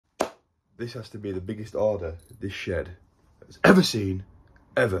This has to be the biggest order this shed has ever seen,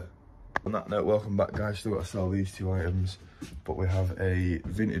 ever. On that note, welcome back guys. Still got to sell these 2 items, but we have a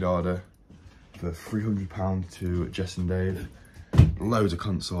vintage order for £300 to Jess and Dave. Loads of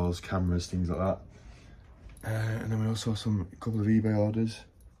consoles, cameras, things like that. And then we also have a couple of eBay orders.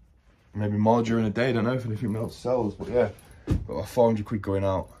 Maybe more during the day, I don't know if anything else sells, but yeah. Got a 400 quid going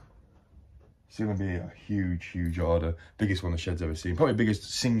out. It's gonna be a huge, huge order. Biggest one the shed's ever seen. Probably the biggest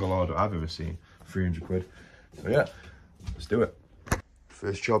single order I've ever seen. 300 quid. So yeah, let's do it.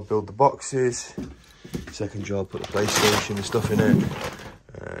 First job, build the boxes. Second job, put the PlayStation and stuff in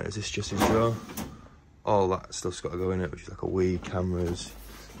it. Is this just his drawer? All that stuff's got to go in it, which is like a Wii, cameras,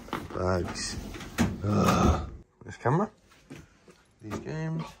 bags. This camera, these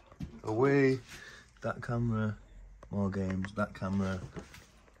games, a Wii, that camera, more games, that camera,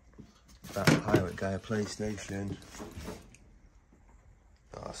 that pirate guy, PlayStation.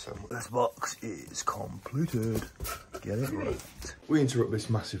 Awesome. This box is completed. Get it right. We interrupt this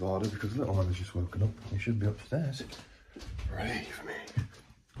massive order because little man has just woken up. He should be upstairs, ready for me.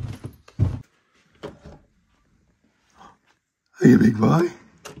 Hey, big boy.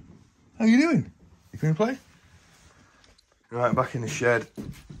 How you doing? You coming to play? Right, back in the shed.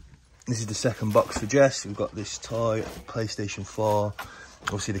 This is the second box for Jess. We've got this toy, PlayStation 4.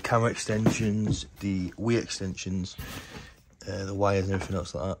 Obviously the camera extensions, the Wii extensions, the wires and everything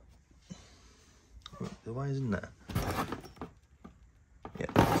else like that. The wires in there. Yeah,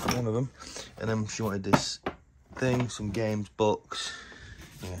 that's one of them. And then she wanted this thing, some games, books.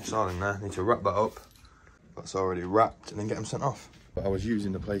 Yeah, it's all in there. Need to wrap that up. That's already wrapped and then get them sent off. But I was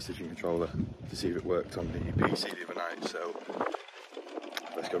using the PlayStation controller to see if it worked on the PC the other night, so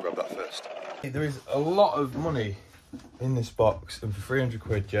let's go grab that first. There is a lot of money in this box, and for 300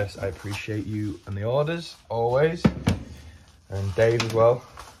 quid, Jess, I appreciate you and the orders, always. And Dave as well.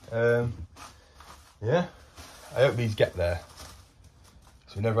 Yeah, I hope these get there.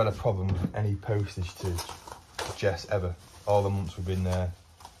 So we never had a problem with any postage to Jess ever. All the months we've been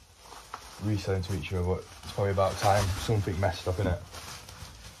reselling to each other, but it's probably about time something messed up, innit?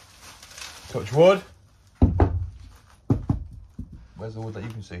 Touch wood. Where's the wood that you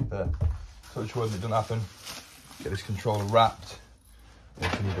can see? There. Touch wood, it doesn't happen. Get this controller wrapped.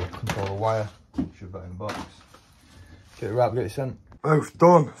 If you need a controller wire, shove that in the box. Get it wrapped, get it sent. Both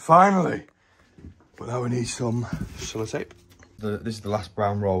done, finally. But now we need some sellotape. This is the last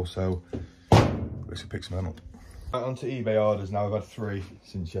brown roll, so let's pick some of them up. Right, on to eBay orders now. I've had 3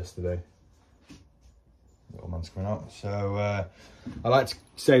 since yesterday. Little man's coming out. So I like to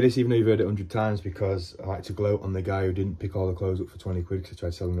say this even though you've heard it 100 times, because I like to gloat on the guy who didn't pick all the clothes up for 20 quid because I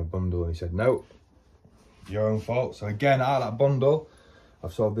tried selling a bundle and he said no, your own fault. So again, out of that bundle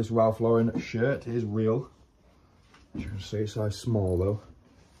I've sold this Ralph Lauren shirt. It is real, as you can see, it's size small though.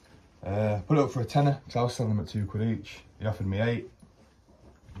 Put it up for a tenner because I was selling them at 2 quid each. He offered me 8.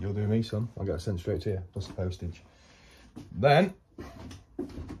 You'll do me some, I'll get it sent straight to you plus the postage. Then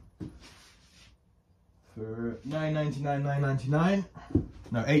for £9.99,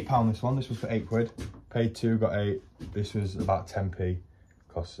 no, £8 this one. This was for 8 quid. Paid 2, got 8. This was about 10p.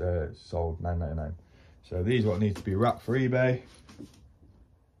 Cost sold £9.99. So these what need to be wrapped for eBay.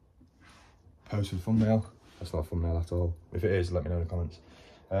 Post with thumbnail. That's not a thumbnail at all. If it is, let me know in the comments.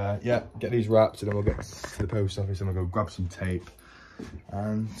 Yeah, get these wrapped and then we'll get to the post office and we'll go grab some tape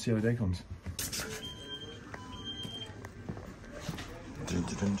and see how the day comes. Dun,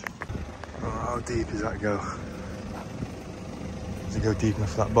 dun, dun. Oh, how deep does that go? Does it go deep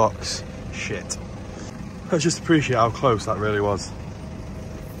enough for that box? Shit. Let's just appreciate how close that really was.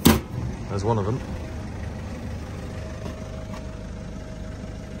 There's one of them.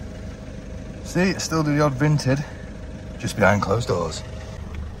 See, still do the odd vinted, just behind closed doors.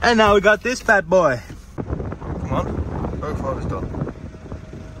 And now we got this bad boy. Come on, both orders done.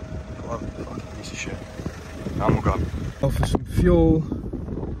 Come on, fucking piece of shit. And we're gone. Off for some fuel.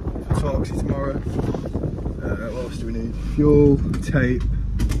 Talksy tomorrow. What else do we need? Fuel, tape.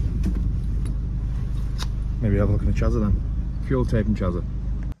 Maybe have a look in the Chazza then. Fuel, tape and Chazza.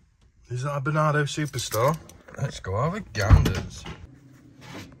 Is that a Bernardo Superstore? Let's go have a ganders.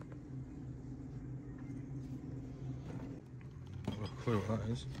 I've got a clue what that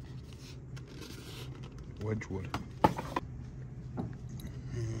is. Wedgwood.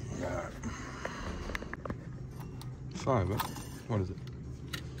 Right. Fiver? What is it?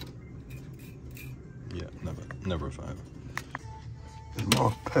 Yeah, never a fiver. There's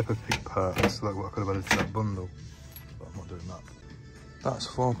more Peppa Pig parts, like what I could have added to that bundle, but I'm not doing that. That's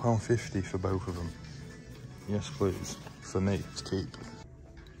 £4.50 for both of them. Yes, please. For me, to keep.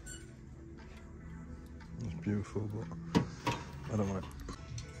 It's beautiful, but I don't want it.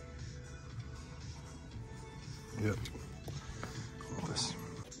 Yep. All this.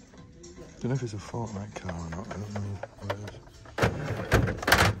 Don't know if it's a Fortnite car or not. I don't know what it is.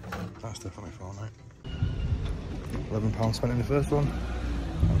 That's definitely Fortnite. £11 spent in the first one.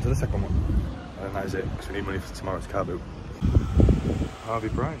 On to the second one. And that is it, because we need money for tomorrow's car boot. Harvey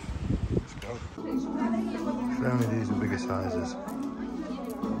Price. Let's go. So only these are bigger sizes.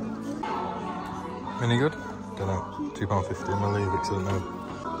 Any good? Don't know. £2.50. I'm gonna leave it because I don't know.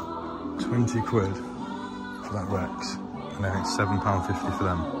 20 quid for that Rex. And then it's £7.50 for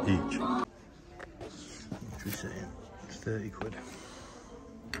them each. What we saying? It's 30 quid.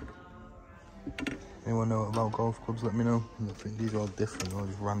 Anyone know about golf clubs? Let me know. I think these are all different, or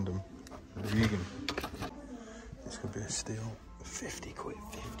just random. Vegan. This could be a steal. 50 quid.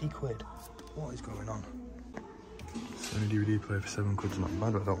 50 quid. What is going on? Sony DVD player for 7 quid's not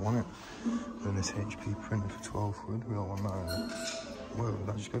bad, but I don't want it. Then this HP printer for 12 quid. We don't want that either. Whoa, did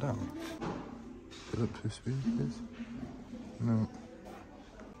that just go down? Philips speakers? No.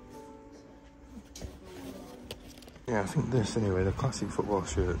 Yeah, I think this anyway, the classic football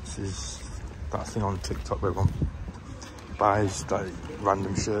shirts is that thing on TikTok where everyone buys like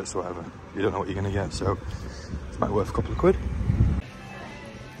random shirts or whatever. You don't know what you're gonna get, so it might be worth a couple of quid.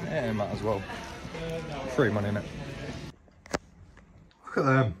 Yeah, might as well. Free money, innit? Look at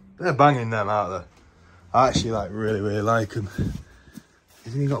them. They're banging them out there. I actually like really like them.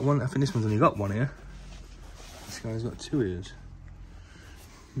 He's only got one. I think this one's only got one here. This guy's got 2 ears.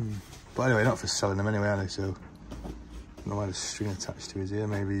 But anyway, not for selling them anyway, are they? So I don't know why there's string attached to his ear.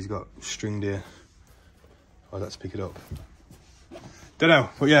 Maybe he's got stringed ear. Oh, let's pick it up. Don't know,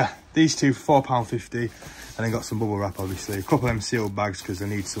 but yeah, these two for £4.50, and then got some bubble wrap, obviously. A couple of them sealed bags because I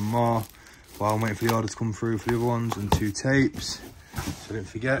need some more while I'm waiting for the order to come through for the other ones, and 2 tapes. So I didn't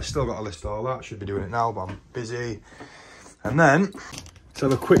forget. Still got to list all that. Should be doing it now, but I'm busy. And then let's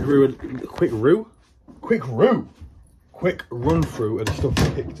have a quick run through of the stuff I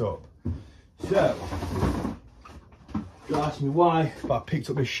picked up. So you ask me why, but I picked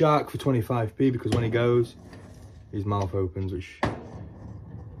up this shark for 25p because when he goes, his mouth opens, which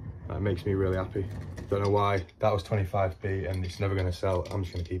that makes me really happy. Don't know why. That was 25p and it's never going to sell. I'm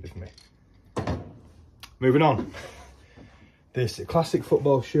just going to keep it for me. Moving on. This classic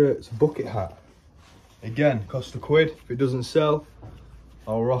football shirts bucket hat. Again, cost a quid. If it doesn't sell,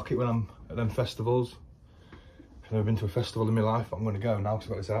 I'll rock it when I'm at them festivals. I've never been to a festival in my life, but I'm going to go now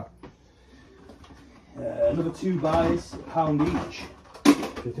because I've got this hat. Another 2 buys, £1 each. I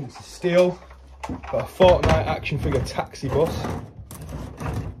think it's a steal. Got a Fortnite action figure taxi bus.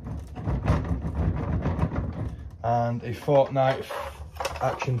 And a Fortnite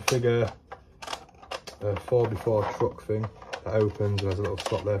action figure 4x4 truck thing that opens and has a little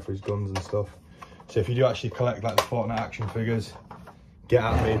slot there for his guns and stuff. So if you do actually collect like the Fortnite action figures, get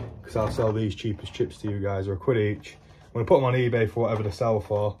at me because I'll sell these cheap as chips to you guys, or a quid each. I'm going to put them on eBay for whatever they sell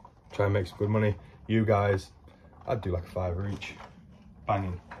for, try and make some good money. You guys, I'd do like a £5 each.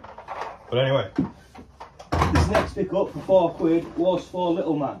 Banging. But anyway, this next pickup for 4 quid was for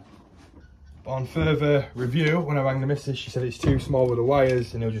Little Man. But on further review, when I rang the missus, she said it's too small with the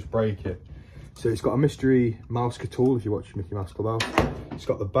wires and he'll just break it. So it's got a mystery mouse tool if you watch Mickey Mouse Clubhouse. It's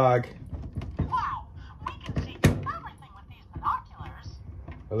got the bag. Wow, we can see everything with these binoculars.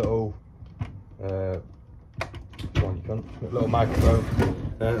 A little, little microphone.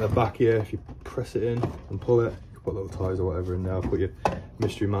 Then at the back here, if you press it in and pull it, you can put little toys or whatever in there. Put your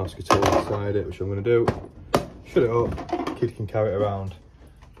mystery mouse tool inside it, which I'm going to do. Shut it up, kid can carry it around.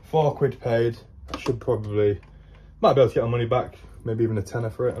 4 quid paid. I should probably, might be able to get my money back, maybe even a tenner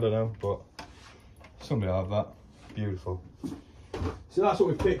for it, I don't know, but somebody will have that. Beautiful. So that's what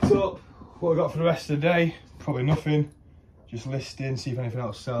we've picked up. What we got for the rest of the day, probably nothing. Just listing, see if anything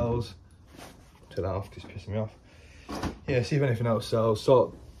else sells. Take that off because it's pissing me off. Yeah, see if anything else sells,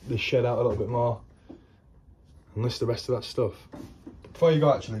 sort this shed out a little bit more, and list the rest of that stuff. Before you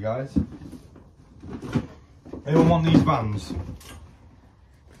go actually guys, anyone want these vans?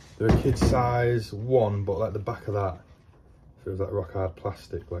 They're a kid size 1, but like the back of that feels like rock hard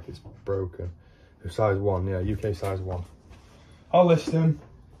plastic, like it's broken. They're size 1, yeah, UK size 1. I'll list them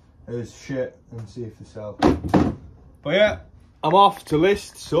as shit and see if they sell. But yeah, I'm off to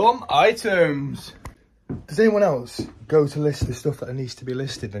list some items. Does anyone else go to list the stuff that needs to be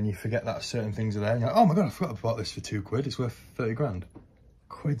listed and you forget that certain things are there? And you're like, oh my God, I forgot I bought this for 2 quid. It's worth 30 grand.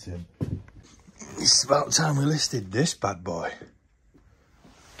 Quid's in. It's about time we listed this bad boy.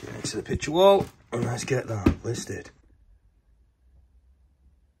 Get it to the picture wall and let's get that listed.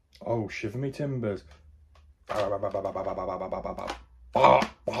 Oh, shiver me timbers. Right,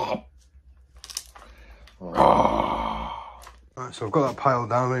 so I've got that piled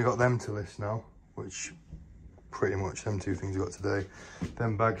down, I've only got them to list now, which pretty much them two things I got today.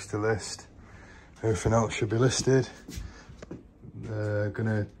 Them bags to list. Everything else should be listed.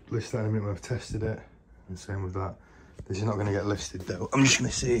 Gonna list that in a minute when I've tested it. And same with that. This is not gonna get listed though. I'm just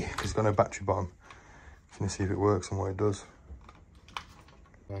gonna see, because it's got no battery bottom. Just gonna see if it works and what it does.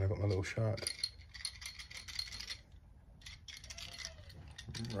 And I've got my little shark.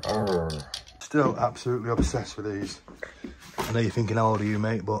 Still absolutely obsessed with these. I know you're thinking, how old are you,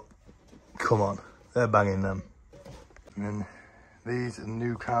 mate? But come on, they're banging them. And then these are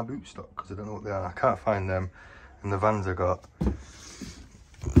new car boot stock, because I don't know what they are. I can't find them. And the Vans I got,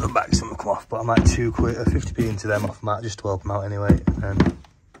 the back some will come off, but I'm like 2 quid, 50p into them off Matt, just to help them out anyway. And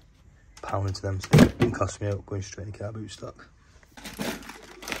pound into them, so it didn't cost me out going straight into car boot stock.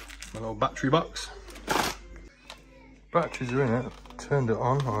 My little battery box. Batteries are in it. Turned it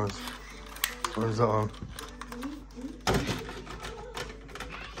on, or is that on?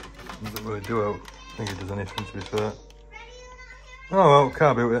 Doesn't really do it. I think it does anything, to be fair. Oh well,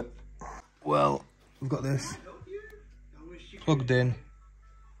 can't boot it. Well, we've got this plugged in.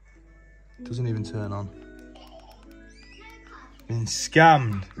 Doesn't even turn on. Been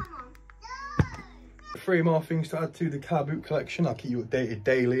scammed. 3 more things to add to the car boot collection. I'll keep you updated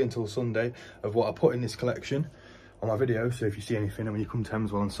daily until Sunday of what I put in this collection on my video. So if you see anything and when you come to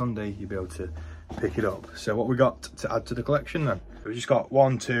Thameswell on Sunday, you'll be able to pick it up. So what we got to add to the collection then? We just got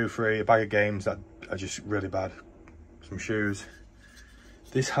 1, 2, 3, a bag of games that are just really bad. Some shoes.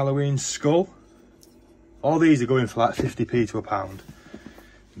 This Halloween skull. All these are going for like 50p to £1.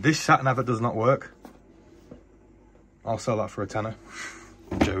 This sat nav does not work. I'll sell that for a tenner.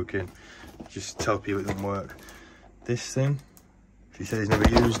 I'm joking. Just tell people it doesn't work. This thing, if you say he's never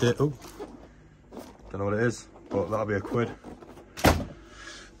used it, oh, don't know what it is, but that'll be £1.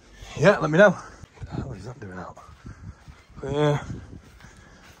 Yeah, let me know. What the hell is that doing out? But yeah,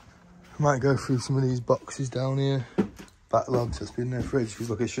 I might go through some of these boxes down here. Backlogs that's been there for ages.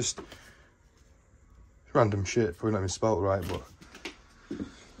 Look, it's just random shit. Probably not even spelt right, but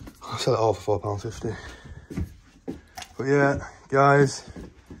I'll sell it all for £4.50. But yeah, guys,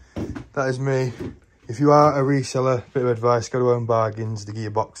 that is me. If you are a reseller, bit of advice, go to Own Bargains. They give you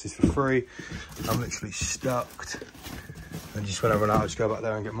boxes for free. I'm literally stocked. And just when I run out, I'll just go back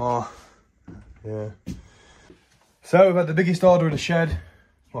there and get more. Yeah. So we've had the biggest order of the shed.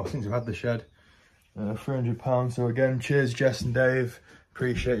 Well, since we've had the shed. £300. So again, cheers Jess and Dave.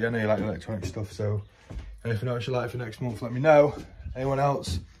 Appreciate you. I know you like electronic stuff, so anything else you like for next month, let me know. Anyone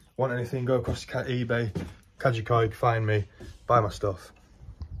else want anything, go across to eBay, Kajikoi, find me, buy my stuff.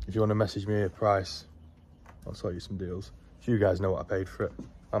 If you want to message me a price, I'll sell you some deals. If you guys know what I paid for it,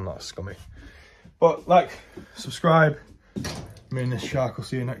 I'm not a scummy. But like, subscribe. Me and this shark will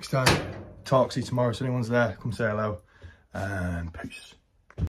see you next time. Talk to you tomorrow. So anyone's there, come say hello. And peace.